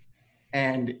open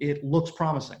and it looks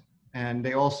promising. And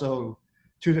they also,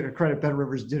 to their credit, Bet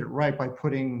Rivers did it right by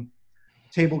putting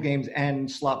table games and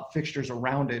slot fixtures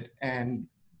around it, and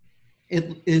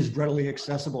it is readily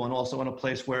accessible and also in a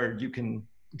place where you can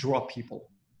draw people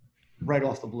right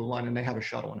off the blue line, and they have a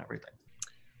shuttle and everything.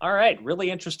 All right.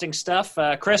 Really interesting stuff.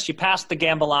 Chris, you passed the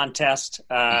Gamble On test.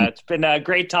 It's been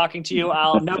great talking to you.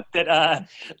 I'll note that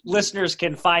listeners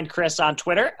can find Chris on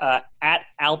Twitter at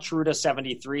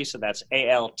Altruda73. So that's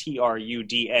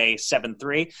ALTRUDA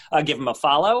 73. Give him a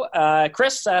follow.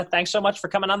 Chris, thanks so much for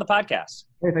coming on the podcast.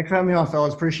 Hey, thanks for having me on,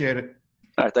 fellas. Appreciate it.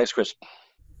 All right. Thanks, Chris.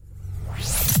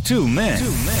 Two men.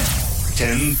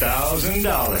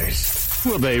 $10,000.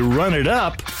 Will they run it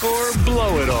up or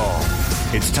blow it all?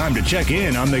 It's time to check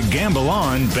in on the Gamble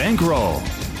On bankroll.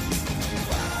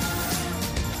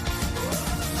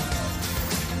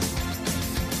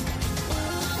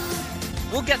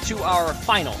 We'll get to our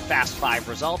final Fast Five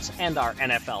results and our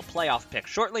NFL playoff pick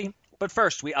shortly, but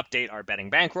first we update our betting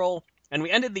bankroll, and we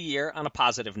ended the year on a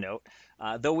positive note.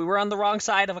 Though we were on the wrong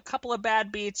side of a couple of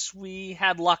bad beats, we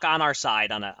had luck on our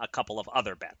side on a couple of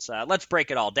other bets. Let's break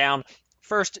it all down.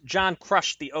 First, John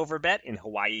crushed the overbet in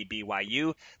Hawaii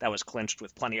BYU. That was clinched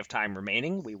with plenty of time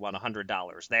remaining. We won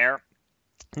 $100 there.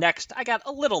 Next, I got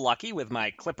a little lucky with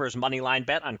my Clippers moneyline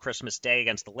bet on Christmas Day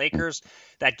against the Lakers.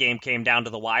 That game came down to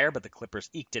the wire, but the Clippers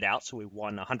eked it out, so we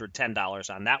won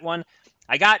 $110 on that one.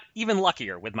 I got even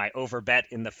luckier with my overbet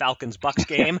in the Falcons-Bucks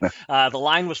game. The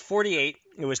line was 48.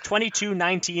 It was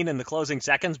 22-19 in the closing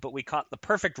seconds, but we caught the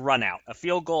perfect run out, a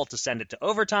field goal to send it to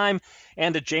overtime,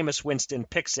 and a Jameis Winston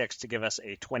pick six to give us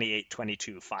a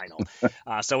 28-22 final.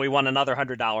 So we won another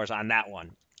 $100 on that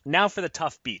one. Now for the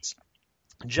tough beats.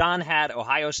 John had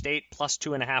Ohio State plus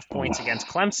 2.5 points against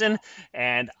Clemson,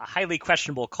 and a highly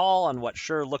questionable call on what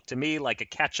sure looked to me like a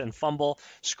catch and fumble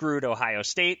screwed Ohio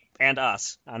State and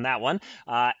us on that one.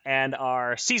 And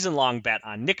our season-long bet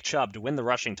on Nick Chubb to win the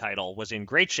rushing title was in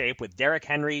great shape, with Derrick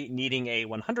Henry needing a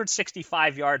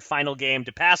 165-yard final game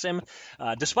to pass him.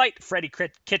 Despite Freddie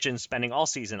Kitchens spending all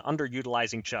season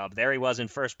underutilizing Chubb, there he was in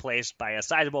first place by a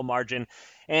sizable margin.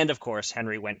 And, of course,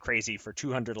 Henry went crazy for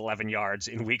 211 yards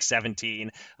in Week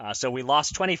 17. So we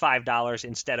lost $25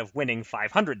 instead of winning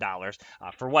 $500.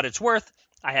 For what it's worth,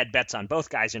 I had bets on both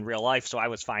guys in real life, so I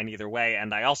was fine either way,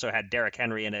 and I also had Derrick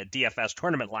Henry in a DFS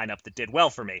tournament lineup that did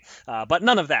well for me. But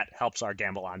none of that helps our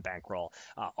Gamble on Bankroll.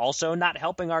 Also not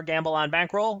helping our Gamble on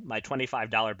Bankroll, my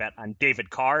 $25 bet on David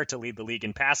Carr to lead the league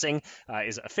in passing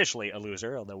is officially a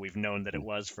loser, although we've known that it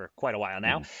was for quite a while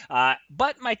now.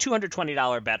 But my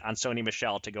 $220 bet on Sony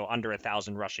Michel to go under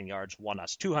 1,000 rushing yards won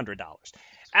us $200.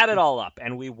 Add it all up,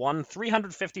 and we won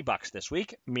 $350 this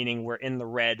week, meaning we're in the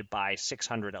red by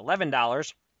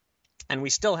 $611. And we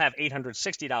still have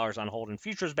 $860 on hold in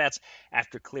futures bets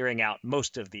after clearing out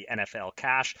most of the NFL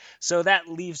cash. So that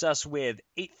leaves us with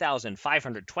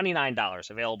 $8,529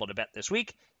 available to bet this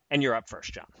week. And you're up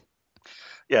first, John.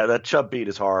 Yeah, that Chubb beat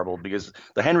is horrible because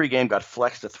the Henry game got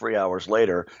flexed to 3 hours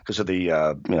later because of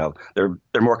the,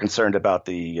 they're more concerned about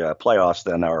the playoffs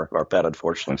than our bet,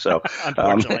 unfortunately. So,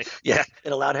 unfortunately. Yeah,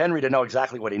 it allowed Henry to know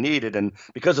exactly what he needed. And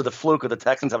because of the fluke of the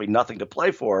Texans having nothing to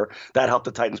play for, that helped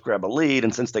the Titans grab a lead.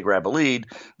 And since they grab a lead,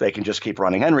 they can just keep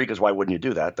running Henry because why wouldn't you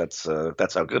do that? That's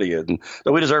how good he is. And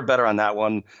so we deserve better on that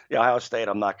one. Yeah, Ohio State,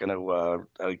 I'm not going to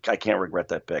I can't regret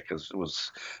that pick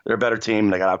because they're a better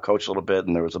team. They got outcoached a little bit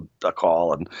and there was a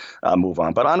call and move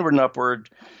on. But onward and upward,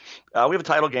 we have a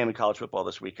title game in college football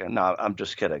this weekend. No, I'm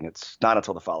just kidding. It's not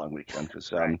until the following weekend because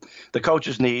the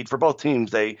coaches need, for both teams,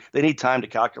 they need time to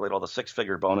calculate all the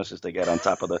six-figure bonuses they get on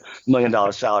top of the $1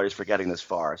 million salaries for getting this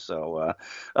far. So,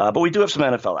 but we do have some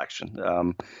NFL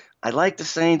action. I like the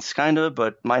Saints kind of,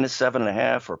 but minus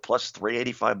 7.5 or plus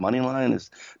 385 money line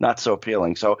is not so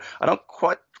appealing. So I don't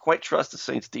quite trust the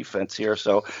Saints defense here.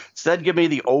 So instead, give me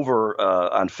the over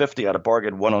on 50 at a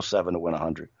bargain 107 to win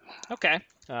 100. Okay.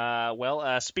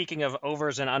 Speaking of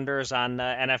overs and unders on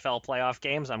NFL playoff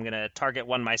games, I'm going to target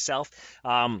one myself.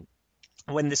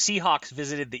 When the Seahawks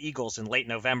visited the Eagles in late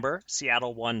November,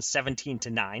 Seattle won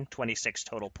 17-9, 26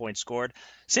 total points scored.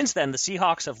 Since then, the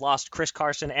Seahawks have lost Chris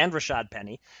Carson and Rashad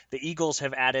Penny. The Eagles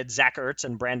have added Zach Ertz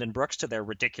and Brandon Brooks to their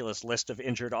ridiculous list of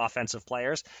injured offensive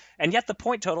players, and yet the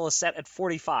point total is set at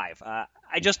 45. I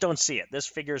just don't see it. This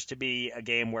figures to be a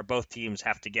game where both teams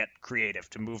have to get creative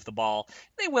to move the ball.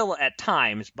 They will at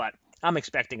times, but I'm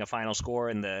expecting a final score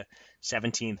in the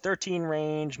 17-13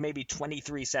 range, maybe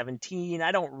 23-17.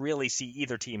 I don't really see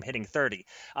either team hitting 30.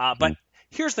 But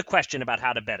here's the question about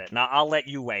how to bet it. Now, I'll let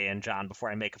you weigh in, John, before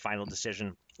I make a final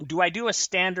decision. Do I do a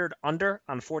standard under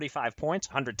on 45 points,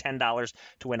 $110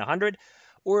 to win 100?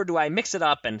 Or do I mix it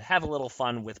up and have a little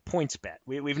fun with points bet?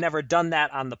 We've never done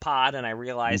that on the pod, and I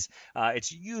realize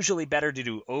it's usually better to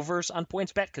do overs on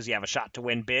points bet because you have a shot to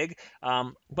win big.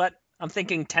 But I'm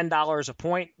thinking $10 a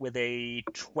point with a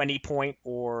 20-point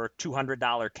or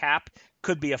 $200 cap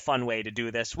could be a fun way to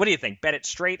do this. What do you think? Bet it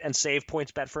straight and save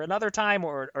points bet for another time,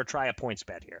 or try a points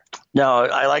bet here? No,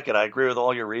 I like it. I agree with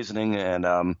all your reasoning, and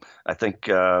I think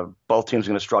both teams are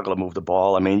going to struggle to move the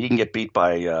ball. I mean, you can get beat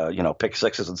by pick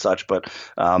sixes and such, but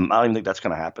I don't even think that's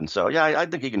going to happen. So yeah, I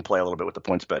think you can play a little bit with the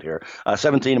points bet here.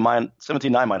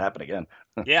 17-9 might happen again.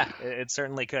 Yeah, it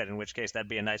certainly could, in which case that'd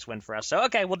be a nice win for us. So,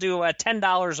 okay, we'll do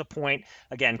 $10 a point,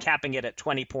 again, capping it at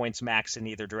 20 points max in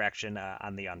either direction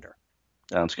on the under.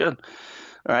 Sounds good.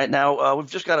 All right, now we've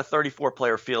just got a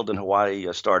 34-player field in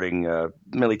Hawaii starting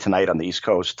merely tonight on the East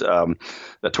Coast.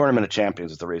 The Tournament of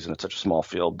Champions is the reason it's such a small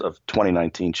field of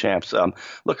 2019 champs.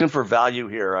 Looking for value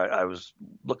here. I was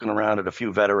looking around at a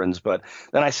few veterans, but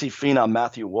then I see phenom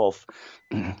Matthew Wolff.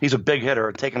 He's a big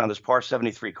hitter, taking on this par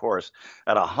 73 course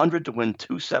at 100 to win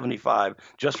 275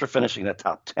 just for finishing the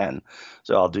top 10.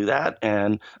 So I'll do that,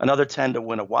 and another 10 to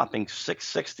win a whopping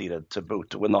 660 to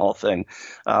boot, to win the whole thing.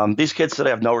 These kids said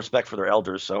they have no respect for their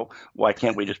elders, so why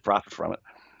can't we just profit from it?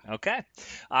 Okay.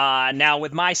 Now,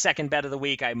 with my second bet of the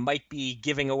week, I might be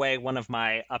giving away one of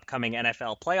my upcoming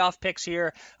NFL playoff picks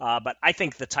here, but I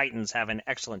think the Titans have an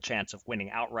excellent chance of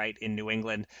winning outright in New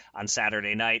England on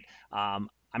Saturday night.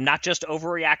 I'm not just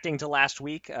overreacting to last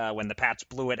week when the Pats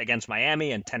blew it against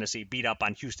Miami and Tennessee beat up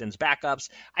on Houston's backups.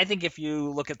 I think if you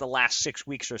look at the last 6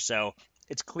 weeks or so,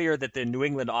 it's clear that the New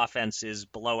England offense is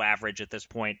below average at this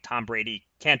point. Tom Brady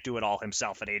can't do it all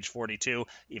himself at age 42,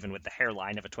 even with the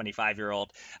hairline of a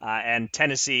 25-year-old. And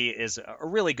Tennessee is a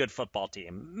really good football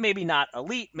team. Maybe not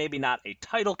elite, maybe not a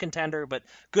title contender, but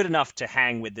good enough to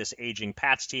hang with this aging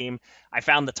Pats team. I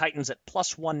found the Titans at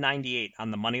plus 198 on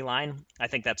the money line. I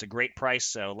think that's a great price,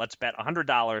 so let's bet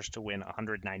 $100 to win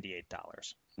 $198.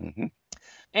 Mm-hmm.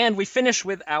 And we finish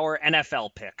with our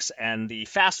NFL picks, and the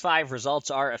Fast Five results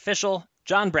are official.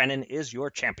 John Brennan is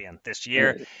your champion this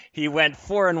year. He went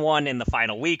 4-1 in the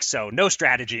final week, so no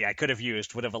strategy I could have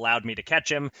used would have allowed me to catch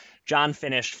him. John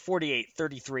finished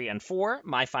 48-33-4.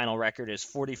 My final record is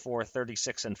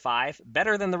 44-36-5.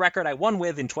 Better than the record I won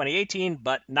with in 2018,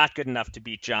 but not good enough to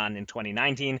beat John in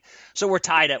 2019. So we're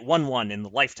tied at 1-1 in the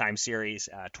Lifetime Series.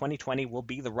 2020 will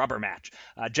be the rubber match.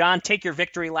 John, take your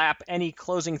victory lap. Any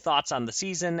closing thoughts on the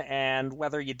season and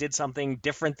whether you did something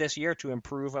different this year to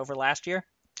improve over last year?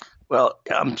 Well,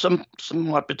 I'm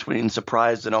somewhat between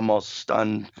surprised and almost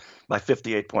stunned by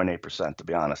 58.8%, to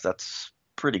be honest. That's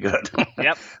pretty good.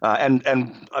 Yep. And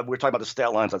we're talking about the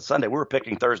stat lines on Sunday. We were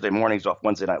picking Thursday mornings off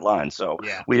Wednesday night lines, so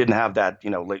we didn't have that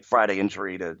late Friday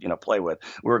injury to play with.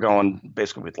 We were going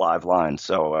basically with live lines.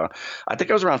 So I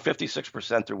think I was around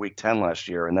 56% through week 10 last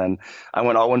year, and then I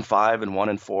went 0-5 and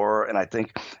 1-4. And I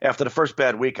think after the first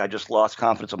bad week, I just lost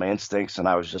confidence in my instincts, and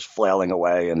I was just flailing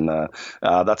away. And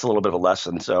that's a little bit of a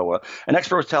lesson. So an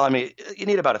expert was telling me you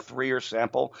need about a 3-year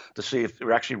sample to see if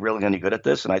you're actually really any good at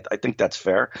this, and I think that's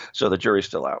fair. So the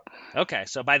jury's still out. Okay,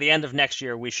 so by the end of next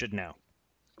year, we should know.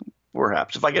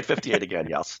 Perhaps. If I get 58 again,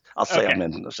 I'll say okay. I'm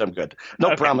in. So I'm good.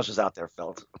 No promises out there,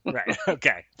 Feld. Right.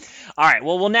 Okay. All right.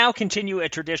 Well, we'll now continue a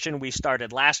tradition we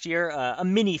started last year, a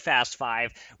mini Fast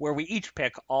Five, where we each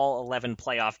pick all 11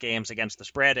 playoff games against the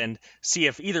spread and see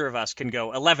if either of us can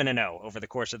go 11-0 over the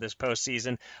course of this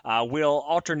postseason. We'll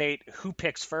alternate who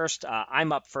picks first.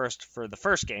 I'm up first for the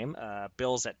first game,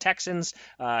 Bills at Texans.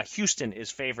 Houston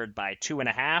is favored by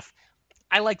 2.5.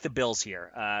 I like the Bills here.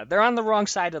 They're on the wrong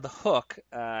side of the hook,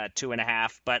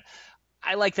 2.5, but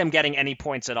I like them getting any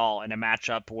points at all in a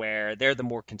matchup where they're the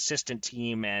more consistent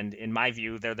team, and in my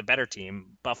view, they're the better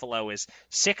team. Buffalo is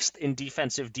 6th in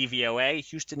defensive DVOA.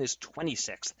 Houston is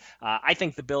 26th. I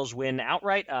think the Bills win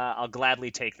outright. I'll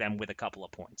gladly take them with a couple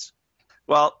of points.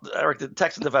 Well, Eric, the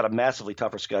Texans have had a massively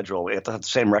tougher schedule. They have to have the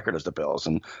same record as the Bills.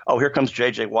 And, here comes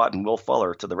J.J. Watt and Will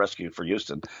Fuller to the rescue for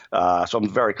Houston. So I'm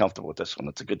very comfortable with this one.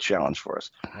 It's a good challenge for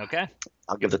us. Okay.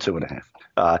 I'll give the 2.5.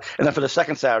 And then for the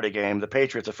second Saturday game, the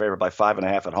Patriots are favored by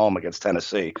 5.5 at home against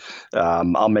Tennessee.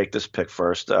 I'll make this pick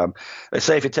first. They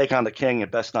say if you take on the king, you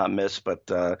best not miss. But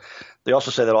they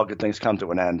also say that all good things come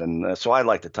to an end. And so I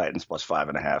like the Titans plus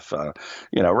 5.5.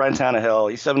 Ryan Tannehill,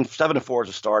 he's 7-4 as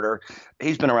a starter.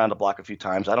 He's been around the block a few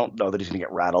times. I don't know that he's going to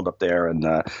get rattled up there. And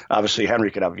obviously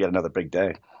Henry could have yet another big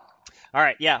day. All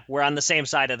right, yeah, we're on the same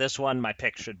side of this one. My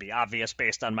pick should be obvious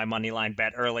based on my money line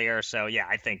bet earlier. So, yeah,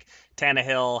 I think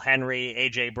Tannehill, Henry,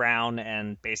 A.J. Brown,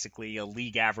 and basically a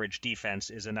league average defense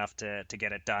is enough to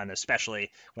get it done, especially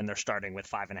when they're starting with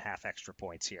 5.5 extra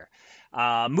points here.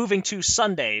 Moving to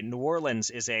Sunday, New Orleans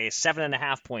is a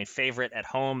 7.5-point favorite at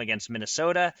home against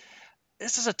Minnesota.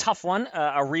 This is a tough one,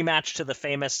 a rematch to the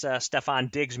famous Stephon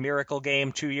Diggs miracle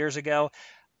game 2 years ago.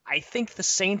 I think the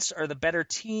Saints are the better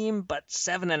team, but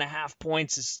 7.5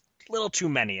 points is a little too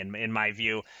many in my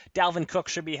view. Dalvin Cook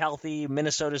should be healthy.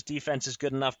 Minnesota's defense is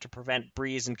good enough to prevent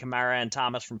Breeze and Kamara and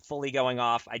Thomas from fully going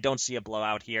off. I don't see a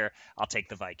blowout here. I'll take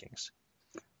the Vikings.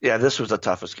 Yeah, this was the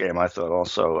toughest game, I thought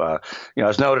also.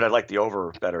 As noted, I like the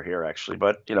over better here, actually.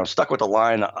 But, stuck with the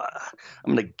line,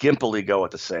 I'm going to gimpily go with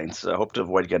the Saints. I hope to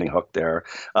avoid getting hooked there.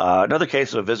 Another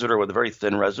case of a visitor with a very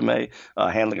thin resume,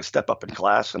 handling a step up in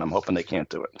class, and I'm hoping they can't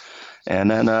do it. And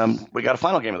then we got a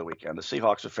final game of the weekend. The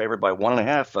Seahawks are favored by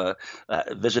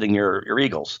 1.5, visiting your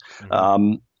Eagles.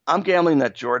 Mm-hmm. I'm gambling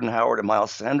that Jordan Howard and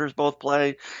Miles Sanders both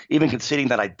play, even conceding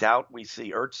that I doubt we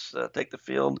see Ertz take the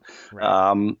field.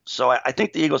 Right. So I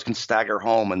think the Eagles can stagger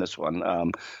home in this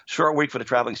one. Short week for the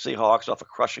traveling Seahawks off a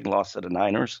crushing loss to the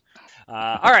Niners.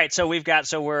 All right, so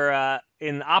we're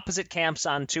in opposite camps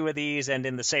on two of these and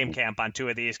in the same camp on two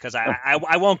of these because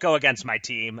I won't go against my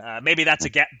team. Maybe that's a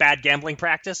bad gambling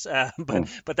practice,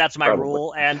 but that's my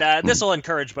rule. And this will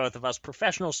encourage both of us.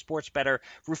 Professional sports bettor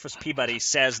Rufus Peabody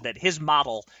says that his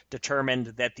model determined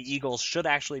that the Eagles should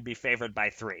actually be favored by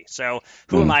 3. So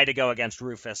who am I to go against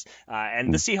Rufus?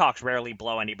 And the Seahawks rarely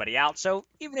blow anybody out. So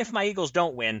even if my Eagles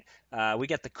don't win, we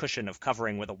get the cushion of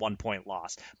covering with a 1-point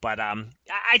loss. But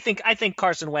I think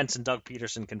Carson Wentz and Doug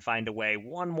Peterson can find a way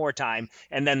one more time,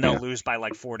 and then they'll lose by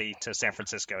like 40 to San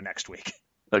Francisco next week.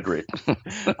 Agreed.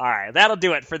 All right, that'll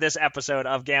do it for this episode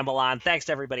of Gamble On. Thanks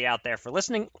to everybody out there for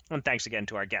listening, and thanks again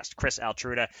to our guest, Chris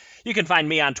Altruda. You can find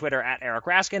me on Twitter at Eric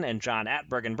Raskin and John at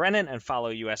Bergen Brennan, and follow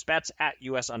US Bets at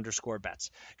US_bets.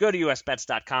 Go to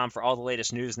usbets.com for all the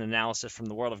latest news and analysis from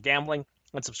the world of gambling,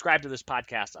 and subscribe to this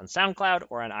podcast on SoundCloud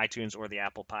or on iTunes or the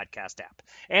Apple Podcast app.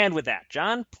 And with that,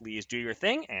 John, please do your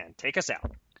thing and take us out.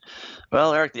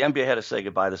 Well, Eric, the NBA had to say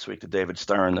goodbye this week to David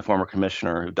Stern, the former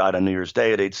commissioner who died on New Year's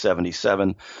Day at age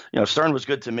 77. Stern was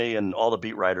good to me and all the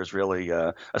beat writers, really,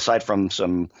 aside from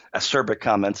some acerbic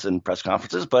comments in press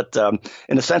conferences. But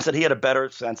in the sense that he had a better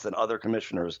sense than other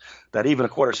commissioners, that even a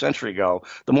quarter century ago,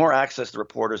 the more access the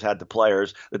reporters had to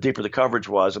players, the deeper the coverage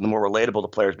was, and the more relatable the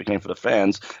players became for the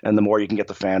fans, and the more you can get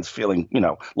the fans feeling,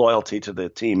 loyalty to the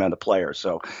team and the players.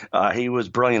 So he was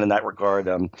brilliant in that regard.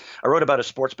 I wrote about his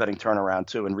sports betting turnaround,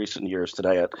 too, in recent years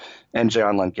today at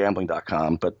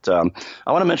njonlinegambling.com. But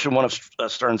I want to mention one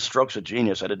of Stern's strokes of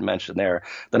genius I didn't mention there,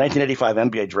 the 1985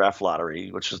 NBA draft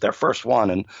lottery, which was their first one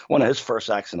and one of his first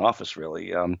acts in office,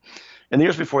 really. In the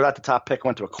years before that, the top pick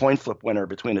went to a coin flip winner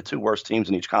between the two worst teams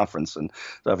in each conference. And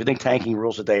so if you think tanking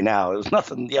rules a day now, it was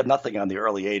nothing. You had nothing on the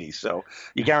early 80s. So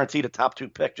you guaranteed a top two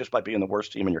pick just by being the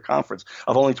worst team in your conference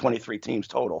of only 23 teams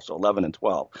total, so 11 and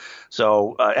 12.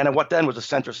 So and what then was a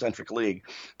center-centric league,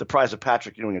 the prize of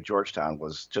Patrick Ewing at Georgetown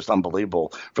was just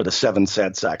unbelievable for the 7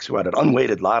 sad sacks who had an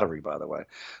unweighted lottery, by the way.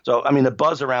 So, I mean, the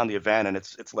buzz around the event, and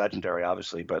it's legendary,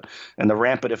 obviously, and the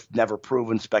rampant, if never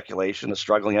proven, speculation, the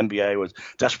struggling NBA was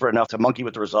desperate enough to monkey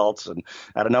with the results and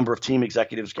had a number of team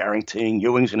executives guaranteeing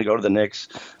Ewing's going to go to the Knicks.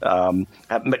 Can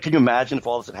you imagine if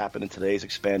all this had happened in today's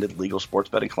expanded legal sports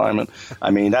betting climate? I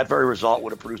mean, that very result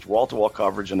would have produced wall-to-wall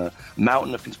coverage and a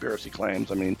mountain of conspiracy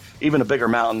claims. I mean, even a bigger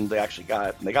mountain they actually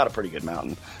got, and they got a pretty good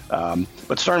mountain.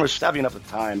 But Stern was savvy enough at the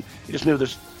time. He just knew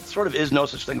there's sort of is no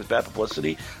such thing as bad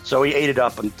publicity. So he ate it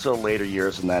up until later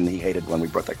years, and then he hated when we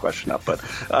brought that question up. But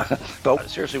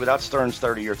seriously, without Stern's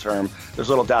 30-year term, there's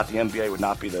little doubt the NBA would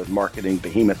not be the marketing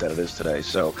behemoth that it is today.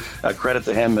 So credit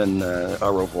to him, and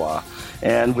au revoir.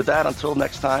 And with that, until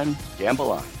next time,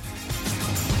 gamble on.